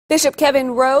Bishop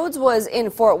Kevin Rhoades was in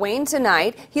Fort Wayne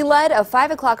tonight. He led a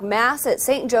 5 o'clock mass at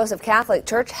St. Joseph Catholic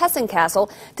Church, Hessen-Kassel,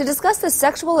 to discuss the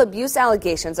sexual abuse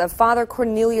allegations of Father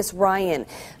Cornelius Ryan.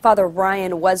 Father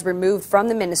Ryan was removed from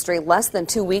the ministry less than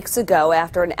 2 weeks ago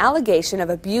after an allegation of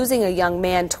abusing a young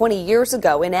man 20 years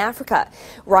ago in Africa.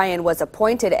 Ryan was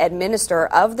appointed administrator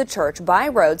of the church by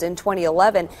Rhoades in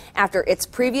 2011 after its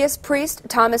previous priest,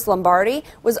 Thomas Lombardi,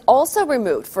 was also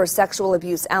removed for sexual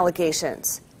abuse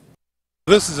allegations.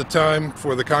 This is a time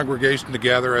for the congregation to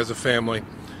gather as a family,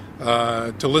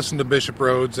 to listen to Bishop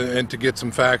Rhoades and to get some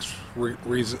facts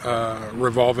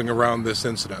revolving around this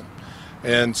incident.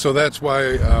 And so that's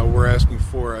why we're asking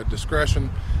for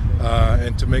discretion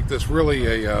and to make this really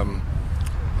a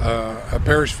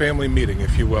parish family meeting,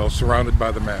 if you will, surrounded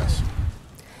by the Mass.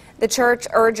 The church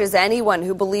urges anyone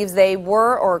who believes they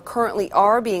were or currently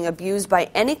are being abused by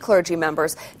any clergy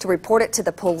members to report it to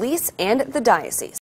the police and the diocese.